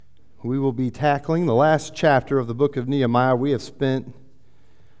We will be tackling the last chapter of the book of Nehemiah. We have spent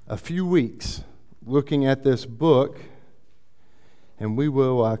a few weeks looking at this book, and we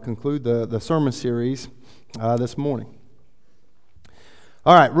will conclude the sermon series this morning.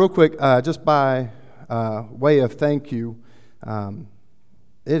 All right, real quick, just by way of thank you,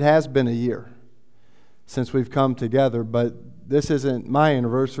 it has been a year since we've come together, but this isn't my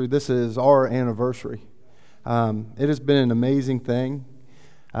anniversary, this is our anniversary. It has been an amazing thing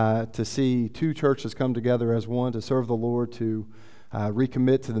to see two churches come together as one to serve the Lord, to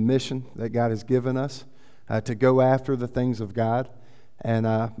recommit to the mission that God has given us, to go after the things of God.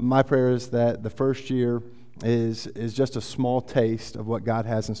 And my prayer is that the first year is just a small taste of what God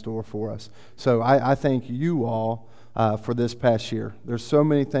has in store for us. So I thank you all for this past year. There's so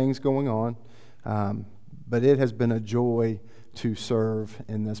many things going on, but it has been a joy to serve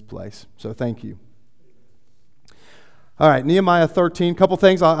in this place. So thank you. All right, Nehemiah 13, a couple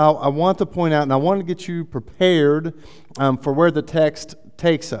things I want to point out, and I want to get you prepared for where the text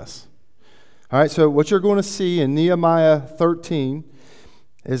takes us. All right, so what you're going to see in Nehemiah 13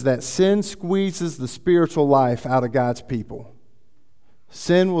 is that sin squeezes the spiritual life out of God's people.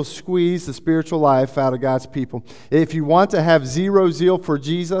 Sin will squeeze the spiritual life out of God's people. If you want to have zero zeal for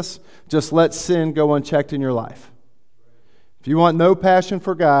Jesus, just let sin go unchecked in your life. If you want no passion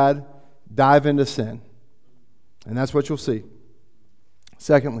for God, dive into sin. And that's what you'll see.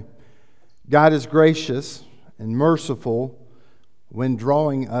 Secondly, God is gracious and merciful when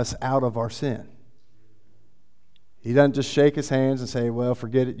drawing us out of our sin. He doesn't just shake his hands and say, well,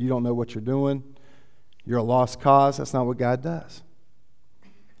 forget it, you don't know what you're doing. You're a lost cause. That's not what God does.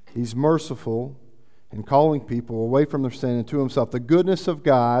 He's merciful in calling people away from their sin and to himself. The goodness of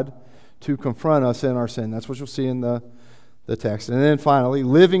God to confront us in our sin. That's what you'll see in the text. And then finally,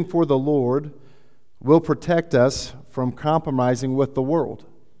 living for the Lord will protect us from compromising with the world.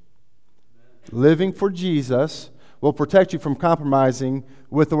 Living for Jesus will protect you from compromising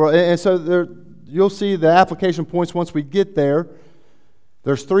with the world. And so you'll see the application points once we get there.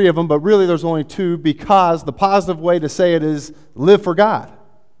 There's 3 of them, but really there's only 2 because the positive way to say it is live for God.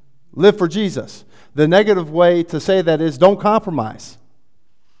 Live for Jesus. The negative way to say that is don't compromise.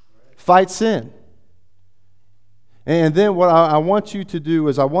 Fight sin. And then what I want you to do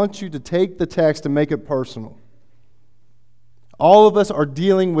is I want you to take the text and make it personal. All of us are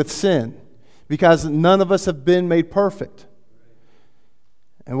dealing with sin because none of us have been made perfect.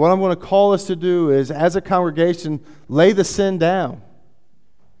 And what I'm going to call us to do is, as a congregation, lay the sin down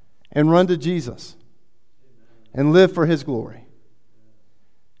and run to Jesus and live for His glory.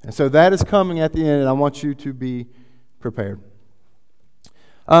 And so that is coming at the end, and I want you to be prepared.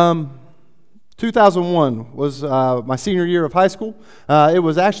 2001 was my senior year of high school. It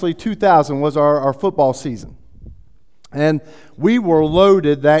was actually 2000 was our football season. And we were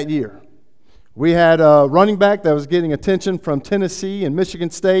loaded that year. We had a running back that was getting attention from Tennessee and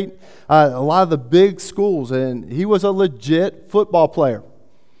Michigan State, a lot of the big schools, and he was a legit football player.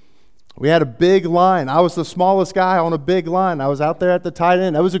 We had a big line. I was the smallest guy on a big line. I was out there at the tight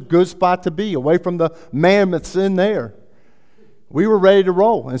end. That was a good spot to be, away from the mammoths in there. We were ready to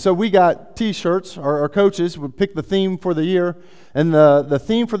roll. And so we got T-shirts. Our coaches would pick the theme for the year. And the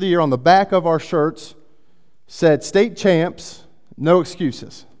theme for the year on the back of our shirts said, state champs, no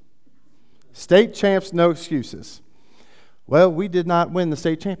excuses. State champs, no excuses. Well, we did not win the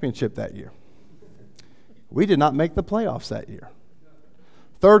state championship that year. We did not make the playoffs that year.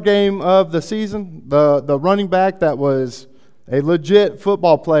 3rd game of the season, the running back that was a legit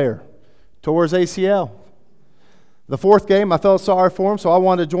football player tore his ACL. The 4th game, I felt sorry for him, so I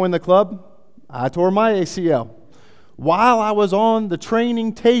wanted to join the club. I tore my ACL. While I was on the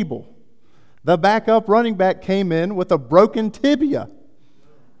training table, the backup running back came in with a broken tibia.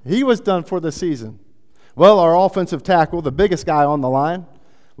 He was done for the season. Well, our offensive tackle, the biggest guy on the line,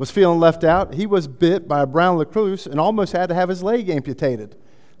 was feeling left out. He was bit by a brown recluse and almost had to have his leg amputated.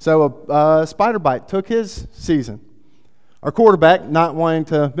 So a spider bite took his season. Our quarterback, not wanting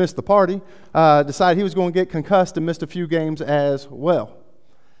to miss the party, decided he was going to get concussed and missed a few games as well.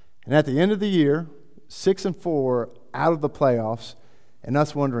 And at the end of the year, 6-4 out of the playoffs, and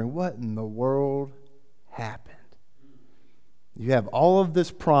us wondering, what in the world happened? You have all of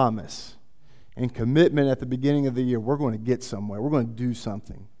this promise and commitment at the beginning of the year. We're going to get somewhere. We're going to do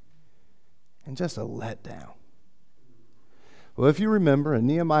something. And just a letdown. Well, if you remember, in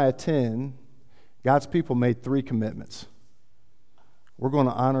Nehemiah 10, God's people made 3 commitments. We're going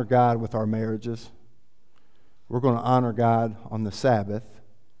to honor God with our marriages. We're going to honor God on the Sabbath.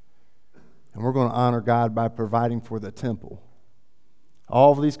 And we're going to honor God by providing for the temple.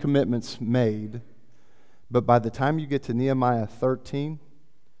 All of these commitments made, but by the time you get to Nehemiah 13,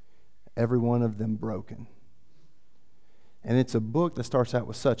 every one of them broken. And it's a book that starts out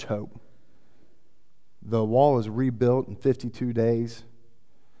with such hope. The wall is rebuilt in 52 days.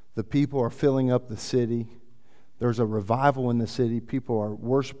 The people are filling up the city. There's a revival in the city. People are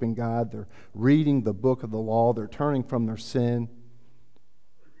worshiping God. They're reading the book of the law. They're turning from their sin.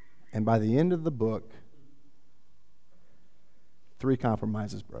 And by the end of the book, 3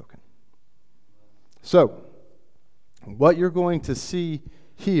 compromises broken. So, what you're going to see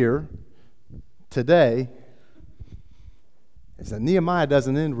here today is that Nehemiah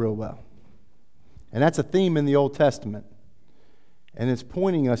doesn't end real well. And that's a theme in the Old Testament. And it's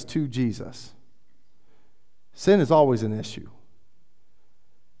pointing us to Jesus. Sin is always an issue.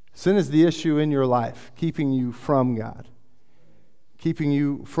 Sin is the issue in your life, keeping you from God, keeping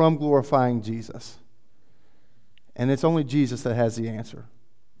you from glorifying Jesus. And it's only Jesus that has the answer.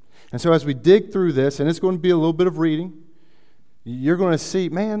 And so as we dig through this, and it's going to be a little bit of reading, you're going to see,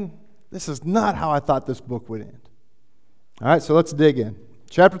 man, this is not how I thought this book would end. All right, so let's dig in.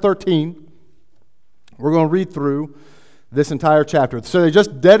 Chapter 13, we're going to read through this entire chapter. So they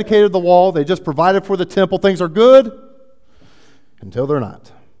just dedicated the wall. They just provided for the temple. Things are good until they're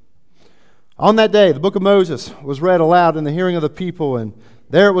not. On that day, the book of Moses was read aloud in the hearing of the people, and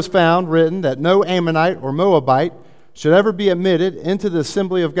there it was found written that no Ammonite or Moabite should ever be admitted into the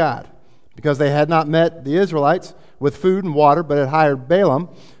assembly of God, because they had not met the Israelites with food and water, but had hired Balaam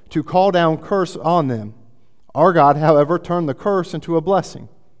to call down curse on them. Our God, however, turned the curse into a blessing.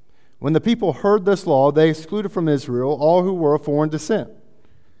 When the people heard this law, they excluded from Israel all who were of foreign descent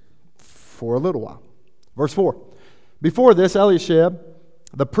for a little while. Verse 4. Before this, Eliashib,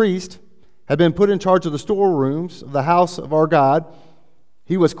 the priest, had been put in charge of the storerooms of the house of our God.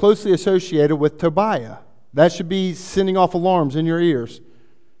 He was closely associated with Tobiah. That should be sending off alarms in your ears.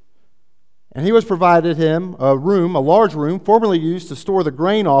 And he was provided him a large room, formerly used to store the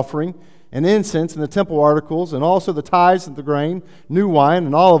grain offering and incense and the temple articles, and also the tithes of the grain, new wine,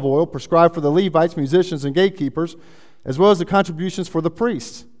 and olive oil prescribed for the Levites, musicians, and gatekeepers, as well as the contributions for the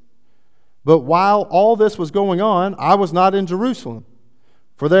priests. But while all this was going on, I was not in Jerusalem.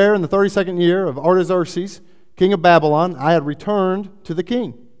 For there, in the 32nd year of Artaxerxes, king of Babylon, I had returned to the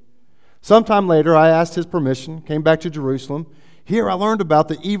king. Sometime later, I asked his permission, came back to Jerusalem. Here I learned about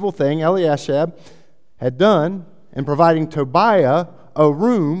the evil thing Eliashib had done in providing Tobiah a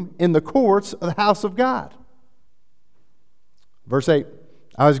room in the courts of the house of God. Verse 8,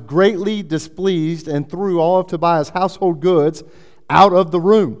 I was greatly displeased and threw all of Tobiah's household goods out of the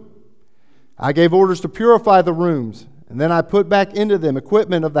room. I gave orders to purify the rooms, and then I put back into them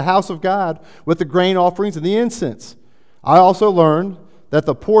equipment of the house of God with the grain offerings and the incense. I also learned that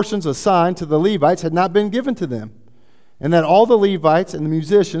the portions assigned to the Levites had not been given to them, and that all the Levites and the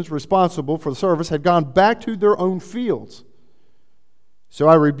musicians responsible for the service had gone back to their own fields. So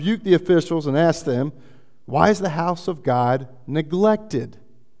I rebuked the officials and asked them, why is the house of God neglected?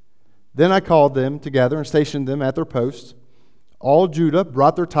 Then I called them together and stationed them at their posts. All Judah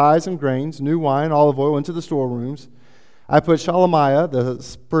brought their tithes and grains, new wine, olive oil into the storerooms. I put Shelemiah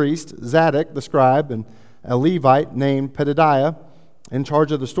the priest, Zadok the scribe, and a Levite named Pedadiah in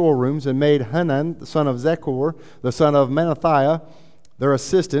charge of the storerooms, and made Hanan the son of Zechor, the son of Manathiah, their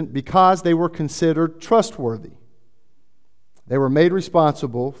assistant, because they were considered trustworthy. They were made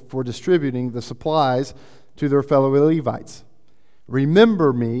responsible for distributing the supplies to their fellow Levites.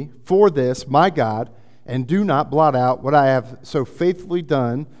 Remember me for this, my God, and do not blot out what I have so faithfully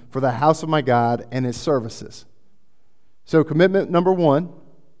done for the house of my God and his services. So commitment number 1,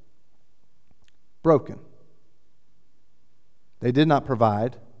 broken. They did not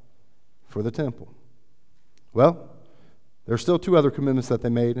provide for the temple. Well, there's still 2 other commitments that they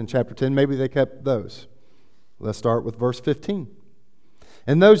made in chapter 10. Maybe they kept those. Let's start with verse 15.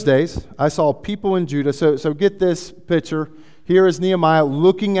 In those days, I saw people in Judah. So get this picture. Here is Nehemiah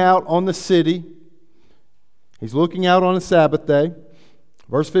looking out on the city. He's looking out on a Sabbath day.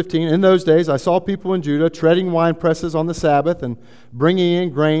 Verse 15, in those days I saw people in Judah treading wine presses on the Sabbath and bringing in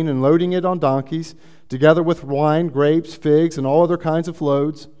grain and loading it on donkeys, together with wine, grapes, figs, and all other kinds of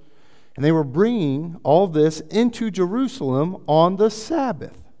loads. And they were bringing all this into Jerusalem on the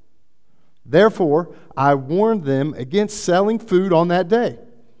Sabbath. Therefore, I warned them against selling food on that day.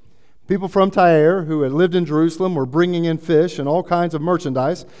 People from Tyre who had lived in Jerusalem were bringing in fish and all kinds of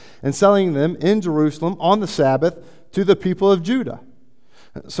merchandise and selling them in Jerusalem on the Sabbath to the people of Judah.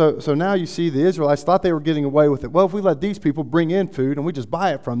 So now you see the Israelites thought they were getting away with it. Well, if we let these people bring in food and we just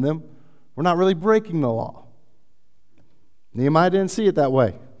buy it from them, we're not really breaking the law. Nehemiah didn't see it that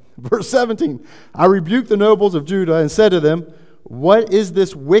way. Verse 17, I rebuked the nobles of Judah and said to them, what is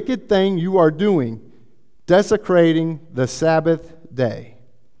this wicked thing you are doing, desecrating the Sabbath day?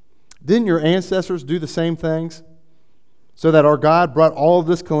 Didn't your ancestors do the same things? So that our God brought all of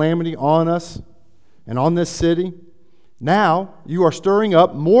this calamity on us and on this city? Now you are stirring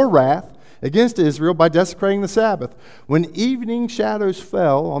up more wrath against Israel by desecrating the Sabbath. When evening shadows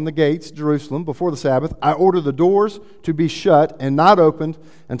fell on the gates of Jerusalem before the Sabbath, I ordered the doors to be shut and not opened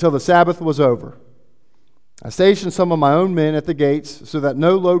until the Sabbath was over. I stationed some of my own men at the gates so that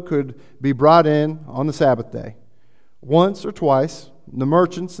no load could be brought in on the Sabbath day. Once or twice, the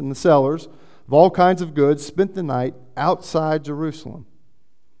merchants and the sellers of all kinds of goods spent the night outside Jerusalem.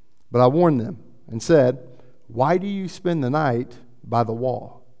 But I warned them and said, "Why do you spend the night by the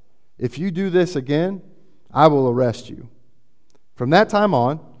wall? If you do this again, I will arrest you." From that time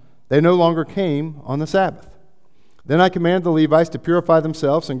on, they no longer came on the Sabbath. Then I commanded the Levites to purify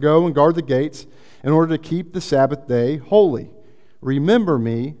themselves and go and guard the gates in order to keep the Sabbath day holy. Remember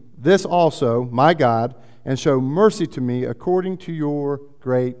me, this also, my God, and show mercy to me according to your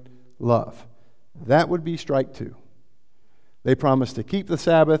great love. That would be strike two. They promised to keep the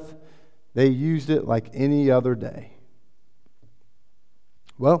Sabbath. They used it like any other day.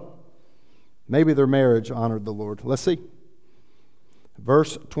 Well, maybe their marriage honored the Lord. Let's see.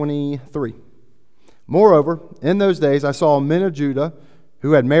 Verse 23. Moreover, in those days I saw men of Judah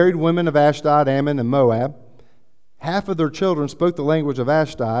who had married women of Ashdod, Ammon, and Moab. Half of their children spoke the language of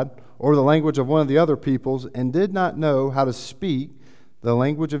Ashdod or the language of one of the other peoples and did not know how to speak the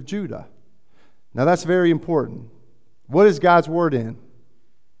language of Judah. Now that's very important. What is God's word in?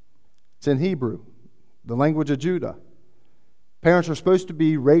 It's in Hebrew, the language of Judah. Parents are supposed to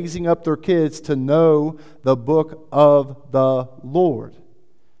be raising up their kids to know the book of the Lord,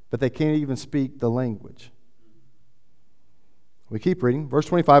 but they can't even speak the language. We keep reading. Verse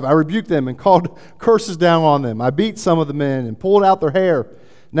 25, I rebuked them and called curses down on them. I beat some of the men and pulled out their hair.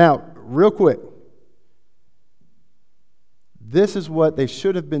 Now, real quick, this is what they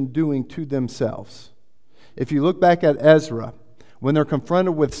should have been doing to themselves. If you look back at Ezra, when they're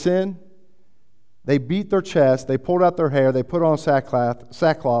confronted with sin, they beat their chest, they pulled out their hair, they put on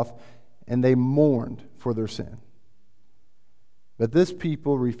sackcloth, and they mourned for their sin. But this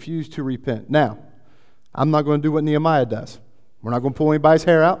people refused to repent. Now, I'm not going to do what Nehemiah does. We're not going to pull anybody's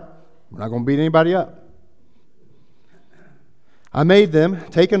hair out. We're not going to beat anybody up. I made them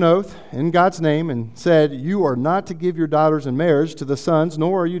take an oath in God's name and said, "You are not to give your daughters in marriage to the sons,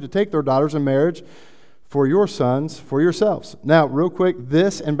 nor are you to take their daughters in marriage for your sons, for yourselves." Now, real quick,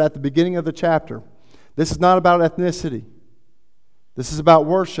 this and at the beginning of the chapter, this is not about ethnicity. This is about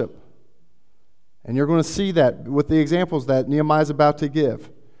worship. And you're going to see that with the examples that Nehemiah is about to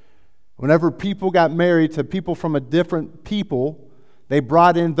give. Whenever people got married to people from a different people, they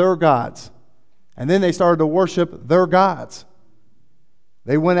brought in their gods. And then they started to worship their gods.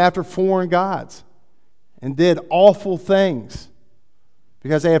 They went after foreign gods and did awful things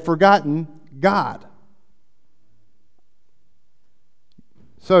because they had forgotten God.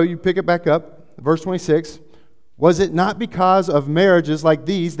 So you pick it back up, verse 26. Was it not because of marriages like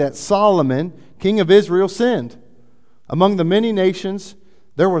these that Solomon, king of Israel, sinned? Among the many nations,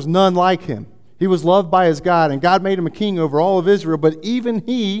 there was none like him. He was loved by his God, and God made him a king over all of Israel, but even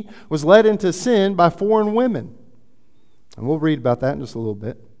he was led into sin by foreign women. And we'll read about that in just a little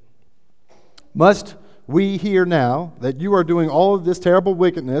bit. Must we hear now that you are doing all of this terrible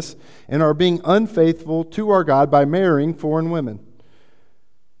wickedness and are being unfaithful to our God by marrying foreign women?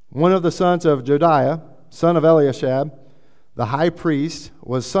 One of the sons of Jodiah, son of Eliashib, the high priest,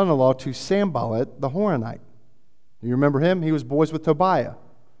 was son-in-law to Sanballat the Horonite. You remember him? He was boys with Tobiah,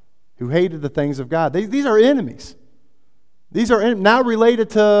 who hated the things of God. These are enemies. These are now related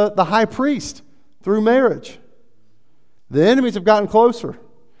to the high priest through marriage. The enemies have gotten closer,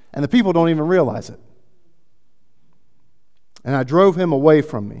 and the people don't even realize it. And I drove him away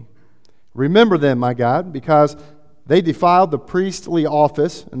from me. Remember them, my God, because they defiled the priestly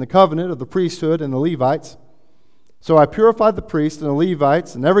office and the covenant of the priesthood and the Levites. So I purified the priests and the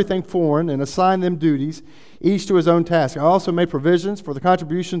Levites and everything foreign and assigned them duties, each to his own task. I also made provisions for the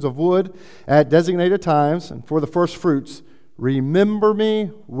contributions of wood at designated times and for the first fruits. Remember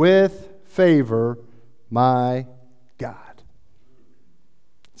me with favor, my God.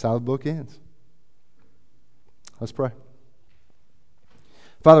 That's how the book ends. Let's pray.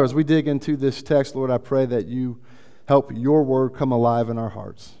 Father, as we dig into this text, Lord, I pray that you help your word come alive in our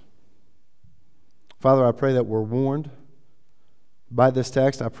hearts. Father, I pray that we're warned by this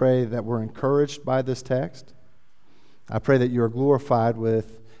text. I pray that we're encouraged by this text. I pray that you are glorified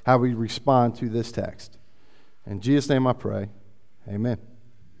with how we respond to this text. In Jesus' name I pray. Amen.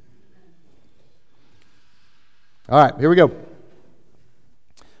 All right, here we go.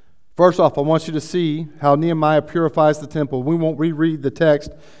 First off, I want you to see how Nehemiah purifies the temple. We won't reread the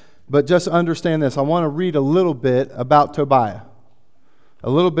text, But just understand this. I want to read a little bit about Tobiah. A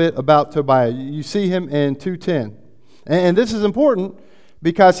little bit about Tobiah. You see him in 2:10. And this is important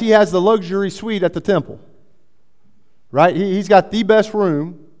because he has the luxury suite at the temple. Right? He's got the best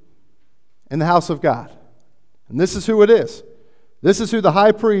room in the house of God. And this is who it is. This is who the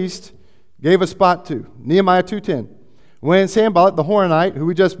high priest gave a spot to. Nehemiah 2:10. When Sanballat the Horonite, who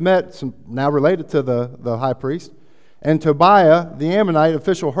we just met, now related to the high priest, and Tobiah the Ammonite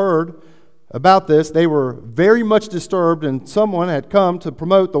official heard about this, they were very much disturbed, and someone had come to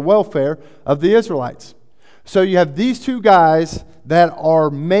promote the welfare of the Israelites. So you have these two guys that are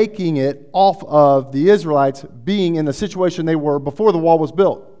making it off of the Israelites being in the situation they were before the wall was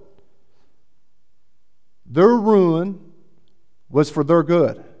built. Their ruin was for their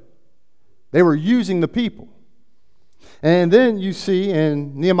good. They were using the people. And then you see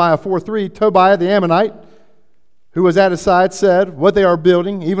in Nehemiah 4:3, Tobiah the Ammonite, who was at his side, said, "What they are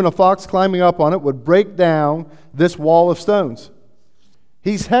building, even a fox climbing up on it, would break down this wall of stones."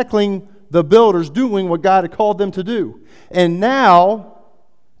 He's heckling the builders doing what God had called them to do. And now,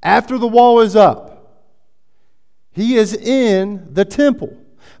 after the wall is up, he is in the temple.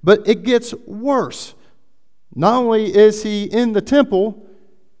 But it gets worse. Not only is he in the temple,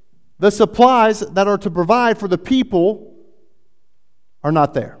 the supplies that are to provide for the people are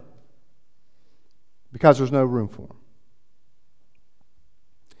not there because there's no room for them.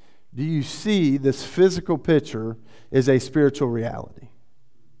 Do you see this physical picture is a spiritual reality?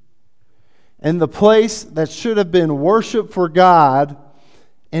 And the place that should have been worship for God,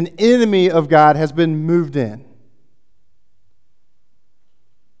 an enemy of God, has been moved in.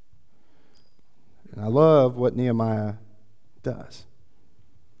 And I love what Nehemiah does.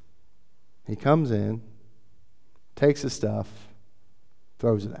 He comes in, takes his stuff,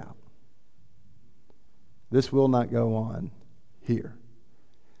 throws it out. This will not go on here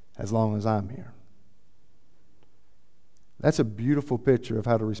as long as I'm here. That's a beautiful picture of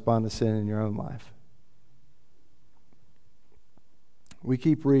how to respond to sin in your own life. We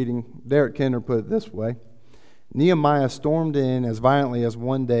keep reading. Derek Kinder put it this way: Nehemiah stormed in as violently as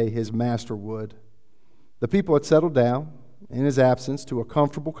one day his master would. The people had settled down in his absence to a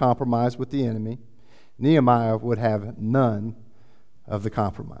comfortable compromise with the enemy. Nehemiah would have none of the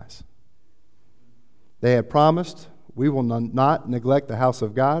compromise. They had promised, "We will not neglect the house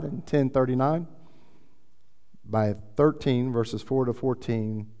of God," in 1039. By 13, verses 4 to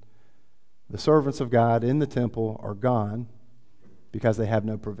 14, the servants of God in the temple are gone because they have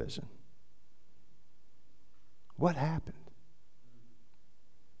no provision. What happened?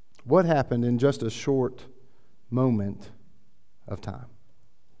 What happened in just a short moment of time?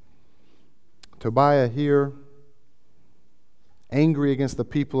 Tobiah here, angry against the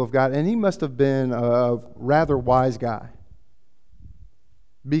people of God, and he must have been a rather wise guy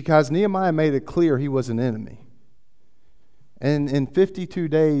because Nehemiah made it clear he was an enemy. And in 52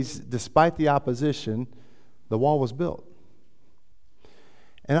 days, despite the opposition, the wall was built.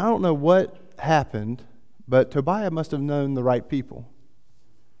 And I don't know what happened, but Tobiah must have known the right people.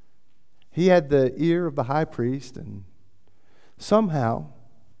 He had the ear of the high priest, and somehow,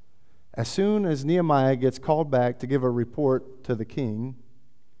 as soon as Nehemiah gets called back to give a report to the king,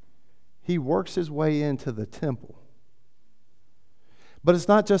 he works his way into the temple. But it's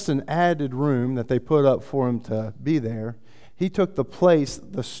not just an added room that they put up for him to be there. He took the place,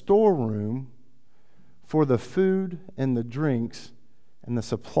 the storeroom, for the food and the drinks and the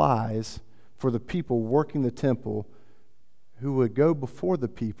supplies for the people working the temple who would go before the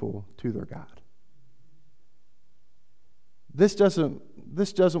people to their God. This doesn't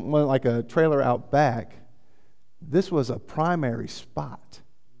want like a trailer out back. This was a primary spot,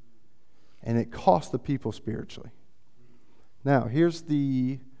 and it cost the people spiritually. Now, here's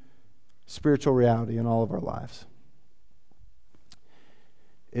the spiritual reality in all of our lives.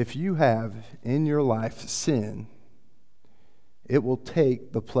 If you have in your life sin, it will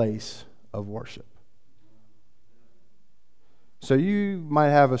take the place of worship. So you might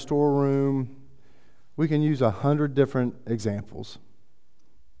have a storeroom. We can use 100 different examples.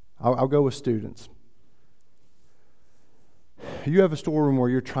 I'll go with students. You have a storeroom where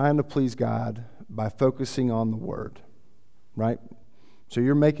you're trying to please God by focusing on the Word, right? So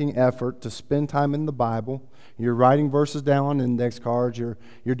you're making effort to spend time in the Bible. You're writing verses down on index cards. You're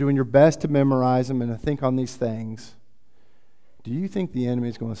doing your best to memorize them and to think on these things. Do you think the enemy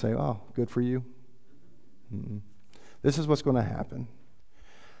is going to say, "Oh, good for you"? Mm-mm. This is what's going to happen.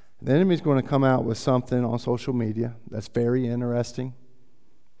 The enemy is going to come out with something on social media that's very interesting.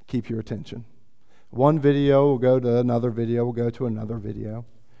 Keep your attention. One video will go to another video, will go to another video.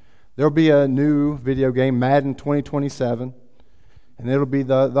 There'll be a new video game, Madden 2027. and it'll be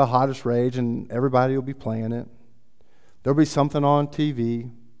the hottest rage, and everybody will be playing it. There'll be something on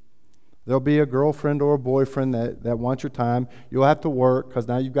TV. There'll be a girlfriend or a boyfriend that wants your time. You'll have to work because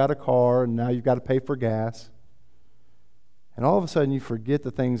now you've got a car, and now you've got to pay for gas. And all of a sudden you forget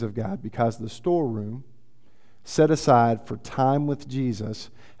the things of God because the storeroom set aside for time with Jesus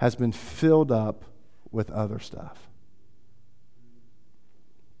has been filled up with other stuff.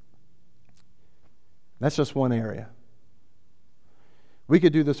 That's just one area. We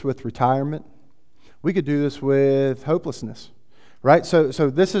could do this with retirement. We could do this with hopelessness, right? So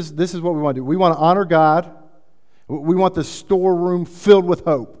this is what we want to do. We want to honor God. We want the storeroom filled with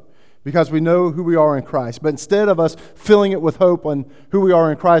hope because we know who we are in Christ. But instead of us filling it with hope on who we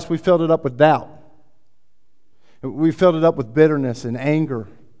are in Christ, we filled it up with doubt. We filled it up with bitterness and anger.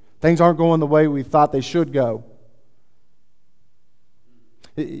 Things aren't going the way we thought they should go.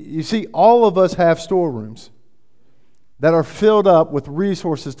 You see, all of us have storerooms that are filled up with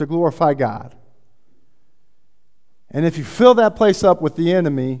resources to glorify God. And if you fill that place up with the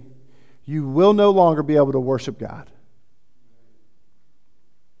enemy, you will no longer be able to worship God.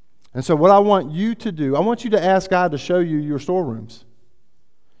 And so what I want you to do, I want you to ask God to show you your storerooms.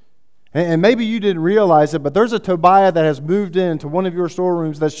 And maybe you didn't realize it, but there's a Tobiah that has moved into one of your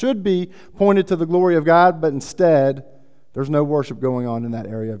storerooms that should be pointed to the glory of God, but instead, there's no worship going on in that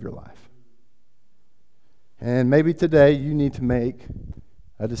area of your life. And maybe today you need to make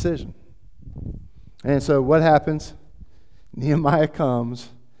a decision. And so what happens? Nehemiah comes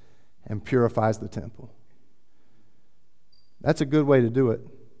and purifies the temple. That's a good way to do it.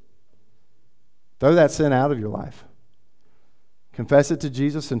 Throw that sin out of your life. Confess it to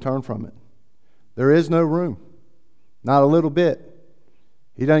Jesus and turn from it. There is no room. Not a little bit.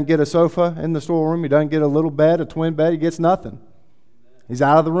 He doesn't get a sofa in the storeroom. He doesn't get a little bed, a twin bed. He gets nothing. He's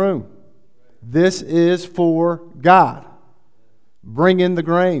out of the room. This is for God. Bring in the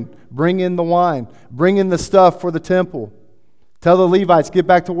grain. Bring in the wine. Bring in the stuff for the temple. Tell the Levites, get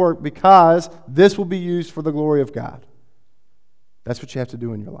back to work because this will be used for the glory of God. That's what you have to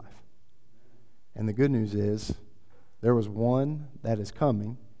do in your life. And the good news is, there was one that is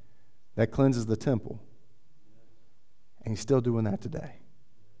coming that cleanses the temple. And he's still doing that today.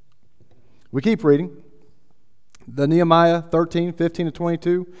 We keep reading. The Nehemiah 13, 15 to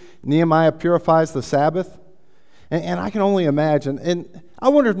 22. Nehemiah purifies the Sabbath. And I can only imagine. And I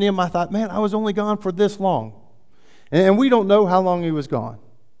wonder if Nehemiah thought, man, I was only gone for this long. And we don't know how long he was gone.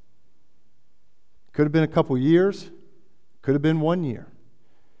 Could have been a couple years. Could have been 1 year.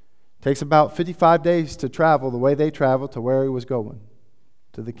 Takes about 55 days to travel the way they traveled to where he was going.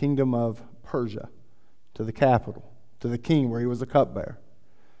 To the kingdom of Persia. To the capital. To the king where he was the cupbearer.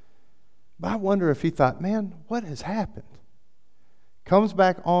 But I wonder if he thought, man, what has happened? Comes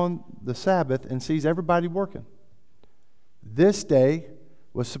back on the Sabbath and sees everybody working. This day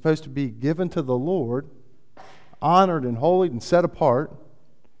was supposed to be given to the Lord, honored and holy and set apart,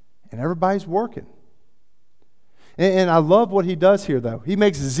 and everybody's working. And I love what he does here, though. He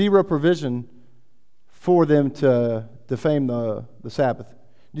makes zero provision for them to defame the Sabbath.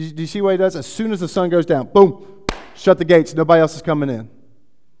 Do you see what he does? As soon as the sun goes down, boom, shut the gates. Nobody else is coming in.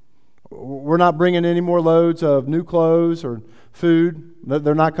 We're not bringing any more loads of new clothes or food.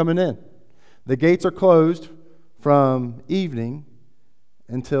 They're not coming in. The gates are closed from evening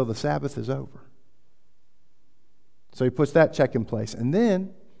until the Sabbath is over. So he puts that check in place. And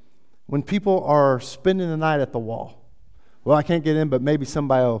then, when people are spending the night at the wall, well, I can't get in, but maybe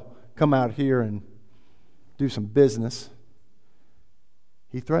somebody will come out here and do some business.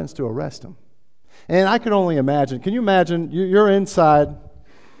 He threatens to arrest them. And I can only imagine. Can you imagine? You're inside,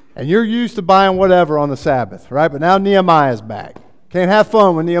 and you're used to buying whatever on the Sabbath, right? But now Nehemiah's back. Can't have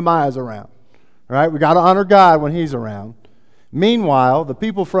fun when Nehemiah's around, right? We got to honor God when he's around. Meanwhile, the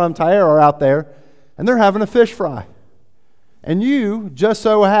people from Tyre are out there, and they're having a fish fry. And you just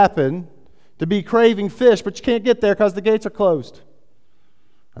so happen to be craving fish, but you can't get there because the gates are closed.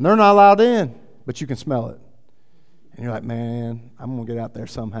 And they're not allowed in, but you can smell it. And you're like, man, I'm going to get out there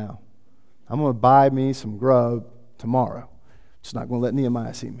somehow. I'm going to buy me some grub tomorrow. Just not going to let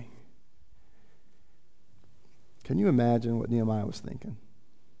Nehemiah see me. Can you imagine what Nehemiah was thinking?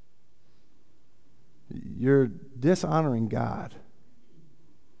 You're dishonoring God.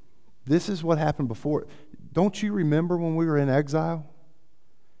 This is what happened before. Don't you remember when we were in exile?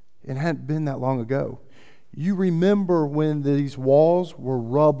 It hadn't been that long ago. You remember when these walls were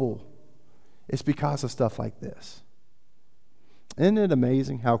rubble. It's because of stuff like this. Isn't it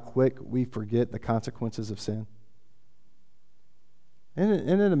amazing how quick we forget the consequences of sin?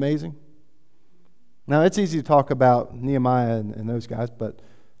 Isn't it amazing? Now, it's easy to talk about Nehemiah and those guys, but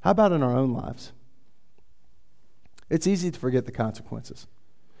how about in our own lives? It's easy to forget the consequences.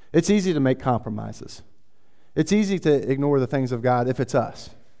 It's easy to make compromises. It's easy to ignore the things of God if it's us.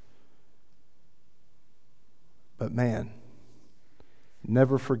 But man,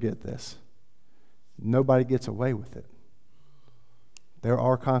 never forget this. Nobody gets away with it. There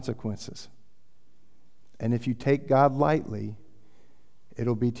are consequences. And if you take God lightly,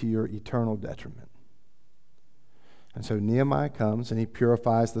 it'll be to your eternal detriment. And so Nehemiah comes and he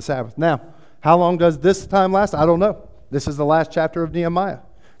purifies the Sabbath. Now, how long does this time last? I don't know. This is the last chapter of Nehemiah.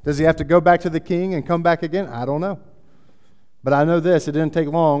 Does he have to go back to the king and come back again? I don't know. But I know this, it didn't take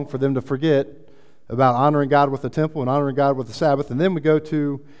long for them to forget about honoring God with the temple and honoring God with the Sabbath. And then we go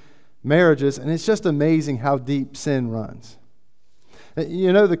to marriages, and it's just amazing how deep sin runs.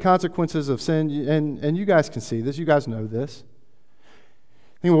 You know the consequences of sin, and you guys can see this. You guys know this.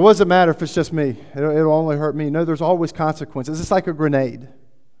 Well, what does it matter if it's just me? It'll only hurt me. No, there's always consequences. It's like a grenade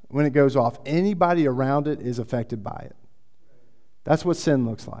when it goes off. Anybody around it is affected by it. That's what sin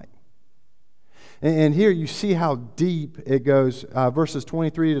looks like. And here you see how deep it goes. Verses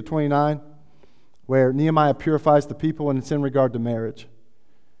 23 to 29, where Nehemiah purifies the people, and it's in regard to marriage.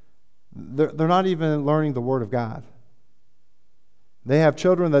 They're not even learning the Word of God. They have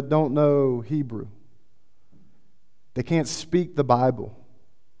children that don't know Hebrew. They can't speak the Bible.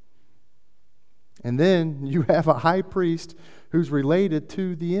 And then you have a high priest who's related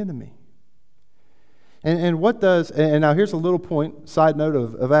to the enemy. And now here's a little point, side note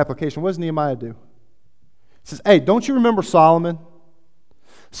of application. What does Nehemiah do? He says, hey, don't you remember Solomon?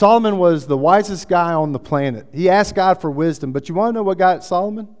 Solomon was the wisest guy on the planet. He asked God for wisdom, but you want to know what got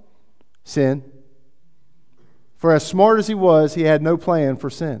Solomon? Sin. For as smart as he was, he had no plan for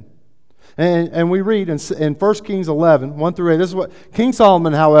sin. And we read in 1 Kings 11, 1 through 8, this is what King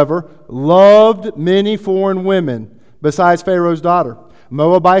Solomon, however, loved many foreign women besides Pharaoh's daughter.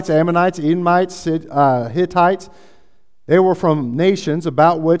 Moabites, Ammonites, Edomites, Hittites. They were from nations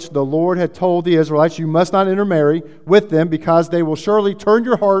about which the Lord had told the Israelites, you must not intermarry with them because they will surely turn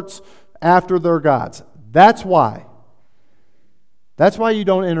your hearts after their gods. That's why. That's why you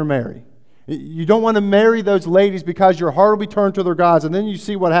don't intermarry. You don't want to marry those ladies because your heart will be turned to their gods. And then you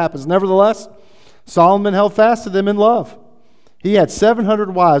see what happens. Nevertheless, Solomon held fast to them in love. He had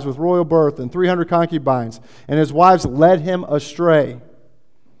 700 wives with royal birth and 300 concubines, and his wives led him astray.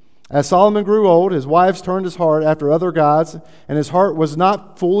 As Solomon grew old, his wives turned his heart after other gods, and his heart was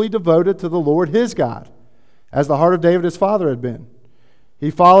not fully devoted to the Lord his God, as the heart of David his father had been.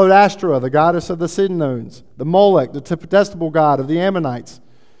 He followed Ashtoreth, the goddess of the Sidonians, the Molech, the detestable god of the Ammonites.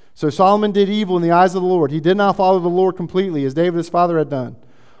 So Solomon did evil in the eyes of the Lord. He did not follow the Lord completely, as David his father had done.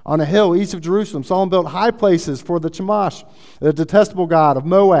 On a hill east of Jerusalem, Solomon built high places for the Chemosh, the detestable god of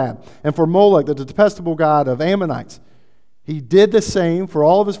Moab, and for Molech, the detestable god of Ammonites. He did the same for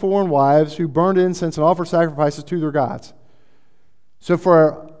all of his foreign wives who burned incense and offered sacrifices to their gods. So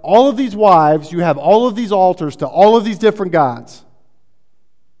for all of these wives, you have all of these altars to all of these different gods.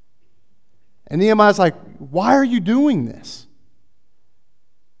 And Nehemiah's like, why are you doing this?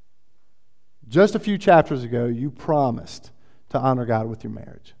 Just a few chapters ago, you promised to honor God with your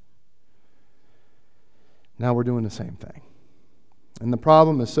marriage. Now we're doing the same thing. And the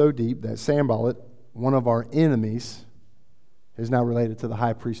problem is so deep that Sanballat, one of our enemies, is now related to the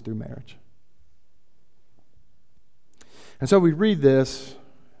high priest through marriage. And so we read this,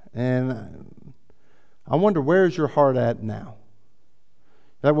 and I wonder, where's your heart at now?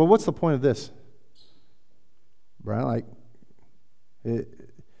 Like, well, what's the point of this? Brian,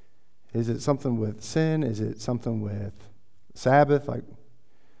 is it something with sin? Is it something with Sabbath?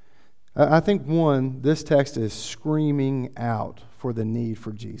 I think, one, this text is screaming out for the need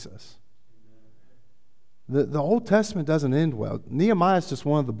for Jesus. The Old Testament doesn't end well. Nehemiah is just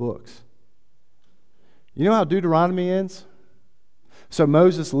one of the books. You know how Deuteronomy ends? So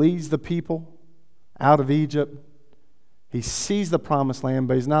Moses leads the people out of Egypt. He sees the promised land,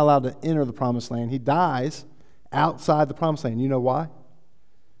 but he's not allowed to enter the promised land. He dies outside the promised land. You know why?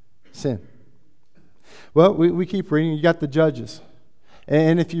 Sin. Well, we keep reading. You got the Judges.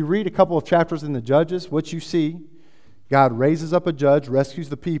 And if you read a couple of chapters in the Judges, what you see, God raises up a judge, rescues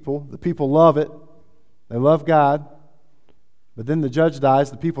the people. The people love it. They love God. But then the judge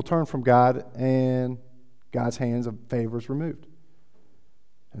dies, the people turn from God, and God's hands of favor is removed.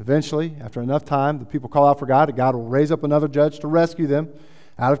 And eventually, after enough time, the people call out for God, and God will raise up another judge to rescue them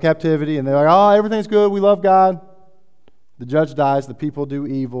out of captivity. And they're like, oh, everything's good. We love God. The judge dies, the people do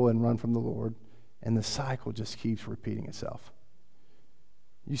evil and run from the Lord, and the cycle just keeps repeating itself.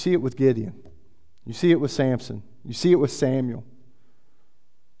 You see it with Gideon. You see it with Samson. You see it with Samuel.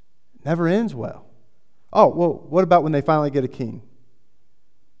 It never ends well. Oh, well, what about when they finally get a king?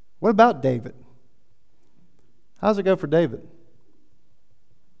 What about David? How's it go for David?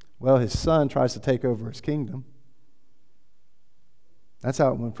 Well, his son tries to take over his kingdom. That's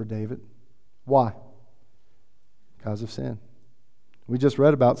how it went for David. Why? Because of sin. We just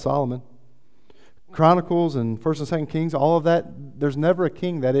read about Solomon. Chronicles and 1st and 2nd Kings, all of that, there's never a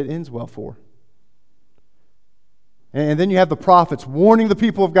king that it ends well for. And then you have the prophets warning the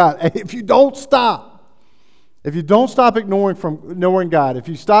people of God, hey, if you don't stop ignoring God, if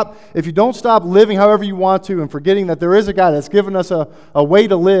you don't stop living however you want to and forgetting that there is a God that's given us a way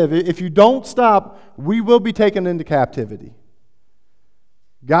to live, if you don't stop, we will be taken into captivity.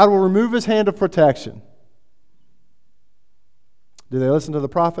 God will remove his hand of protection. Do they listen to the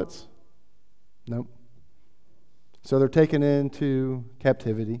prophets? Nope. So they're taken into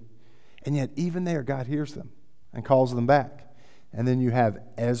captivity. And yet even there, God hears them and calls them back. And then you have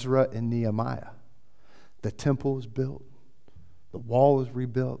Ezra and Nehemiah. The temple is built. The wall is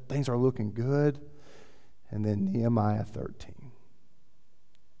rebuilt. Things are looking good. And then Nehemiah 13.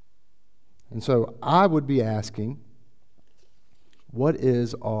 And so I would be asking, what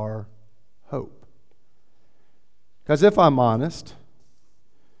is our hope? Because if I'm honest,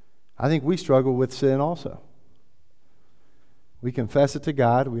 I think we struggle with sin also. We confess it to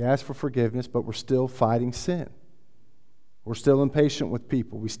God, we ask for forgiveness, but we're still fighting sin. We're still impatient with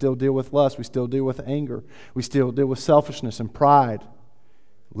people. We still deal with lust. We still deal with anger. We still deal with selfishness and pride,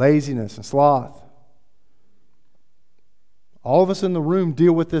 laziness and sloth. All of us in the room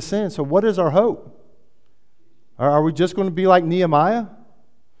deal with this sin. So what is our hope? Are we just going to be like Nehemiah?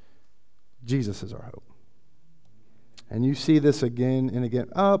 Jesus is our hope. And you see this again and again.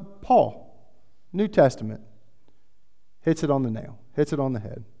 Paul, New Testament, hits it on the nail, hits it on the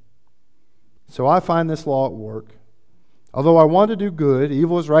head. So I find this law at work. Although I want to do good,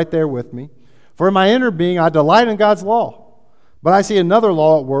 evil is right there with me. For in my inner being I delight in God's law. But I see another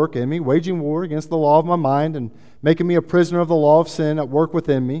law at work in me, waging war against the law of my mind and making me a prisoner of the law of sin at work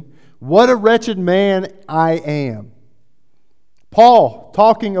within me. What a wretched man I am. Paul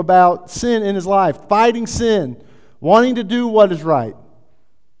talking about sin in his life, fighting sin, wanting to do what is right.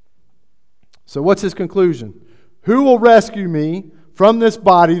 So what's his conclusion? Who will rescue me from this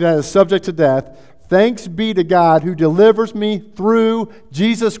body that is subject to death? Thanks be to God who delivers me through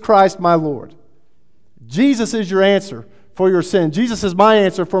Jesus Christ my Lord. Jesus is your answer for your sin. Jesus is my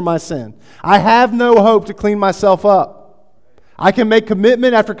answer for my sin. I have no hope to clean myself up. I can make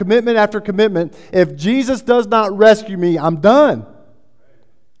commitment after commitment after commitment. If Jesus does not rescue me, I'm done.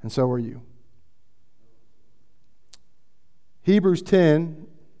 And so are you. Hebrews 10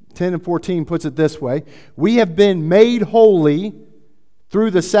 and 14 puts it this way. We have been made holy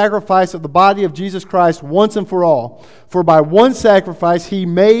through the sacrifice of the body of Jesus Christ once and for all. For by one sacrifice he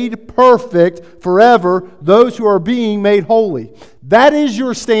made perfect forever those who are being made holy. That is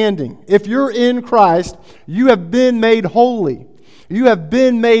your standing. If you're in Christ, you have been made holy. You have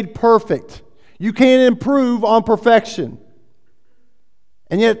been made perfect. You can't improve on perfection.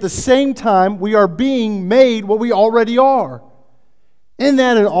 And yet at the same time, we are being made what we already are. Isn't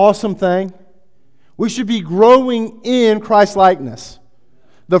that an awesome thing? We should be growing in Christ-likeness.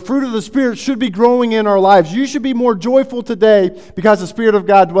 The fruit of the Spirit should be growing in our lives. You should be more joyful today because the Spirit of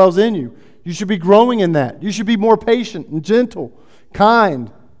God dwells in you. You should be growing in that. You should be more patient and gentle,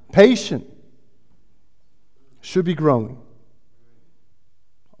 kind, patient. Should be growing.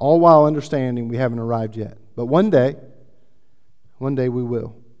 All while understanding we haven't arrived yet. But one day we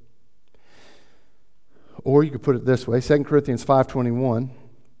will. Or you could put it this way, 2 Corinthians 5:21,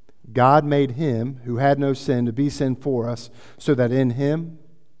 God made him who had no sin to be sin for us, so that in him,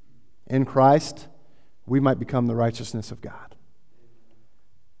 in Christ, we might become the righteousness of God.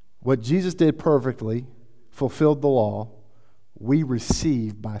 What Jesus did perfectly, fulfilled the law, we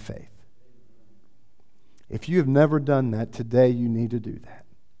receive by faith. If you have never done that, today you need to do that.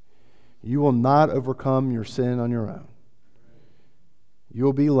 You will not overcome your sin on your own. You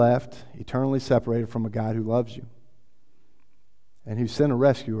will be left eternally separated from a God who loves you and who sent a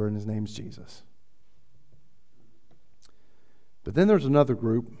rescuer, and his name's Jesus. But then there's another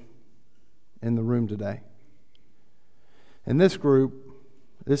group in the room today. And this group,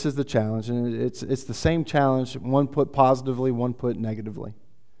 this is the challenge, and it's the same challenge, one put positively, one put negatively.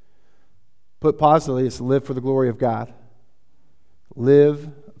 Put positively, it's to live for the glory of God. Live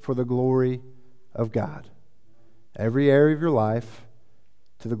for the glory of God. Every area of your life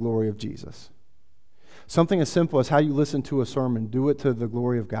to the glory of Jesus. Something as simple as how you listen to a sermon, do it to the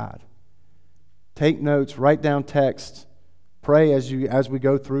glory of God. Take notes, write down texts, pray as we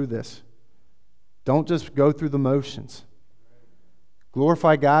go through this. Don't just go through the motions.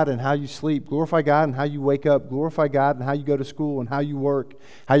 Glorify God in how you sleep. Glorify God in how you wake up. Glorify God in how you go to school and how you work,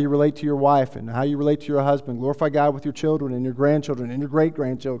 how you relate to your wife and how you relate to your husband. Glorify God with your children and your grandchildren and your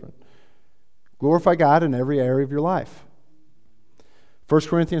great-grandchildren. Glorify God in every area of your life. 1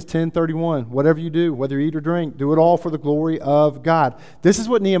 Corinthians 10:31, whatever you do, whether you eat or drink, do it all for the glory of God. This is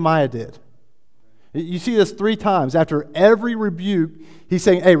what Nehemiah did. You see this 3 times. After every rebuke, he's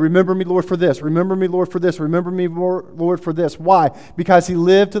saying, hey, remember me, Lord, for this. Remember me, Lord, for this. Remember me, Lord, for this. Why? Because he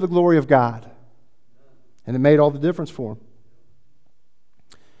lived to the glory of God. And it made all the difference for him.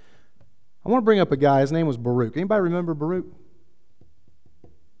 I want to bring up a guy. His name was Baruch. Anybody remember Baruch?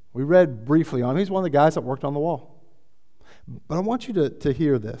 We read briefly on him. He's one of the guys that worked on the wall. But I want you to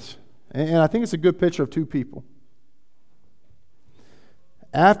hear this. And I think it's a good picture of 2 people.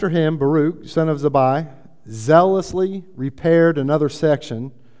 After him, Baruch, son of Zabbai, zealously repaired another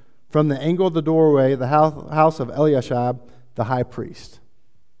section from the angle of the doorway, the house of Eliashib, the high priest.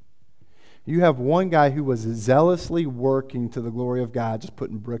 You have one guy who was zealously working to the glory of God, just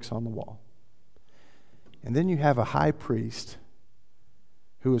putting bricks on the wall. And then you have a high priest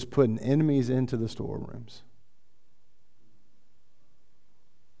who was putting enemies into the storerooms.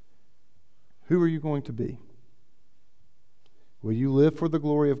 Who are you going to be? Will you live for the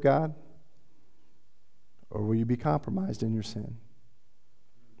glory of God? Or will you be compromised in your sin?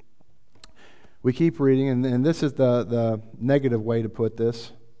 We keep reading, and this is the negative way to put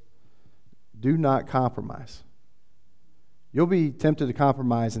this. Do not compromise. You'll be tempted to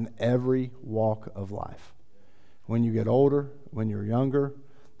compromise in every walk of life. When you get older, when you're younger,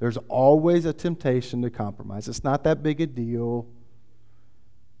 there's always a temptation to compromise. It's not that big a deal.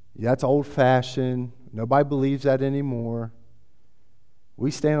 That's old-fashioned. Nobody believes that anymore. We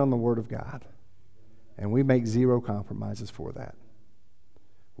stand on the Word of God, and we make 0 compromises for that.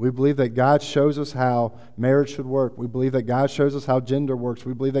 We believe that God shows us how marriage should work. We believe that God shows us how gender works.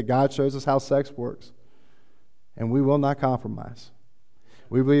 We believe that God shows us how sex works, and we will not compromise.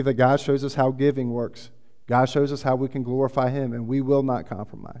 We believe that God shows us how giving works. God shows us how we can glorify Him, and we will not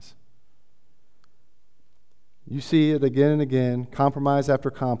compromise. You see it again and again, compromise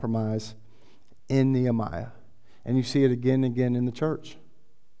after compromise in Nehemiah, and you see it again and again in the church.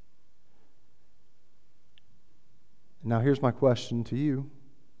 Now here's my question to you.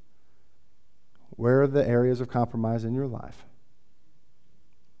 Where are the areas of compromise in your life?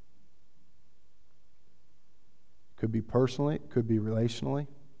 Could be personally, it could be relationally.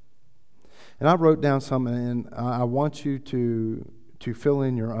 And I wrote down some, and I want you to fill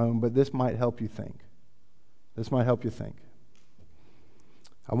in your own, but this might help you think. This might help you think.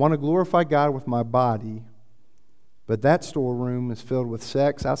 I want to glorify God with my body, but that storeroom is filled with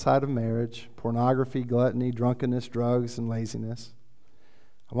sex outside of marriage, pornography, gluttony, drunkenness, drugs, and laziness.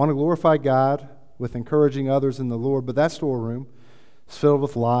 I want to glorify God with encouraging others in the Lord, but that storeroom is filled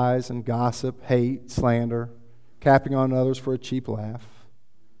with lies and gossip, hate, slander, capping on others for a cheap laugh.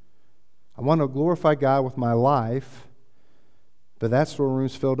 I want to glorify God with my life, but that storeroom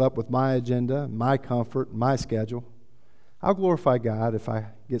is filled up with my agenda, my comfort, my schedule. I'll glorify God if I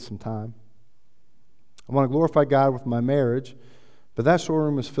get some time. I want to glorify God with my marriage, but that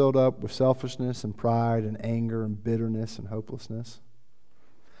storeroom is filled up with selfishness and pride and anger and bitterness and hopelessness.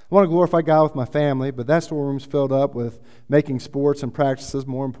 I want to glorify God with my family, but that storeroom is filled up with making sports and practices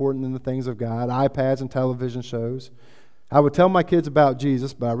more important than the things of God, iPads and television shows. I would tell my kids about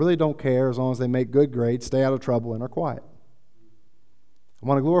Jesus, but I really don't care as long as they make good grades, stay out of trouble, and are quiet. I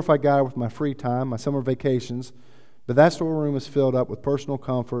want to glorify God with my free time, my summer vacations, but that storeroom is filled up with personal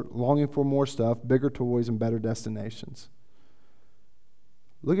comfort, longing for more stuff, bigger toys, and better destinations.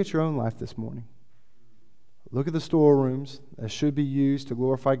 Look at your own life this morning. Look at the storerooms that should be used to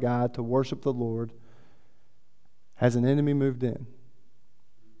glorify God, to worship the Lord. Has an enemy moved in?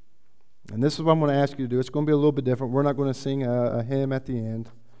 And this is what I'm going to ask you to do. It's going to be a little bit different. We're not going to sing a hymn at the end.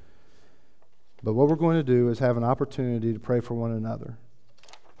 But what we're going to do is have an opportunity to pray for one another.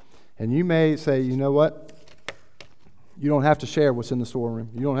 And you may say, you know what? You don't have to share what's in the storeroom.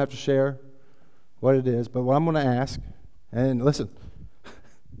 You don't have to share what it is. But what I'm going to ask, and listen,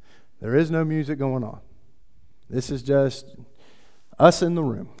 there is no music going on. This is just us in the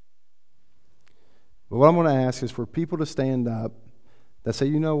room. But what I'm going to ask is for people to stand up that say,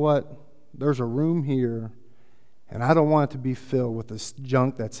 you know what? There's a room here, and I don't want it to be filled with this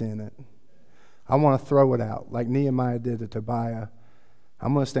junk that's in it. I want to throw it out like Nehemiah did to Tobiah.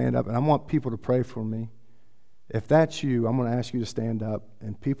 I'm going to stand up, and I want people to pray for me. If that's you, I'm going to ask you to stand up,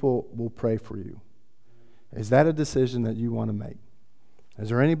 and people will pray for you. Is that a decision that you want to make? Is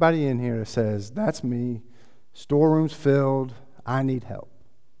there anybody in here that says, that's me, storeroom's filled, I need help?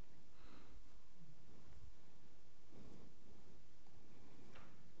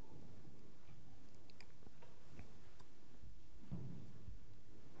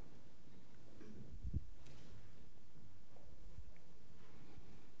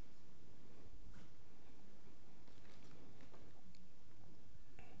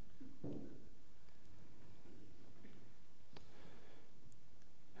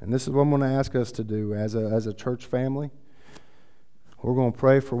 And this is what I'm going to ask us to do as a church family. We're going to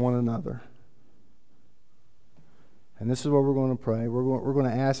pray for one another. And this is what we're going to pray. We're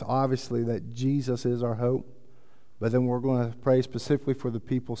going to ask, obviously, that Jesus is our hope. But then we're going to pray specifically for the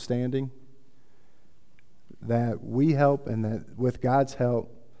people standing, that we help and that with God's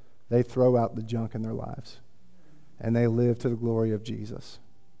help, they throw out the junk in their lives. And they live to the glory of Jesus.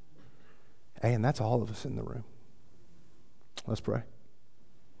 Hey, and that's all of us in the room. Let's pray.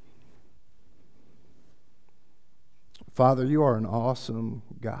 Father, you are an awesome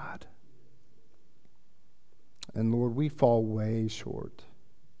God. And Lord, we fall way short.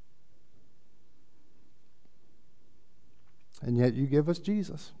 And yet you give us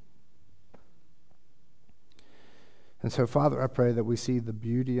Jesus. And so, Father, I pray that we see the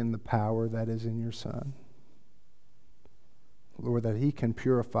beauty and the power that is in your Son. Lord, that he can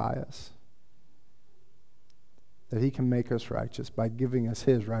purify us. That he can make us righteous by giving us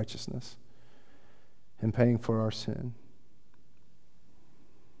his righteousness and paying for our sin.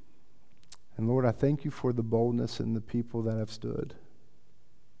 And Lord, I thank you for the boldness in the people that have stood.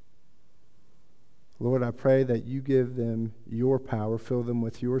 Lord, I pray that you give them your power, fill them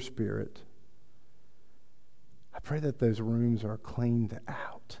with your Spirit. I pray that those rooms are cleaned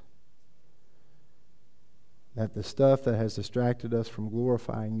out. That the stuff that has distracted us from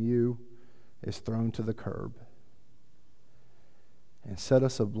glorifying you is thrown to the curb. And set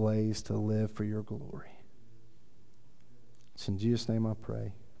us ablaze to live for your glory. It's in Jesus' name I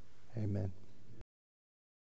pray. Amen.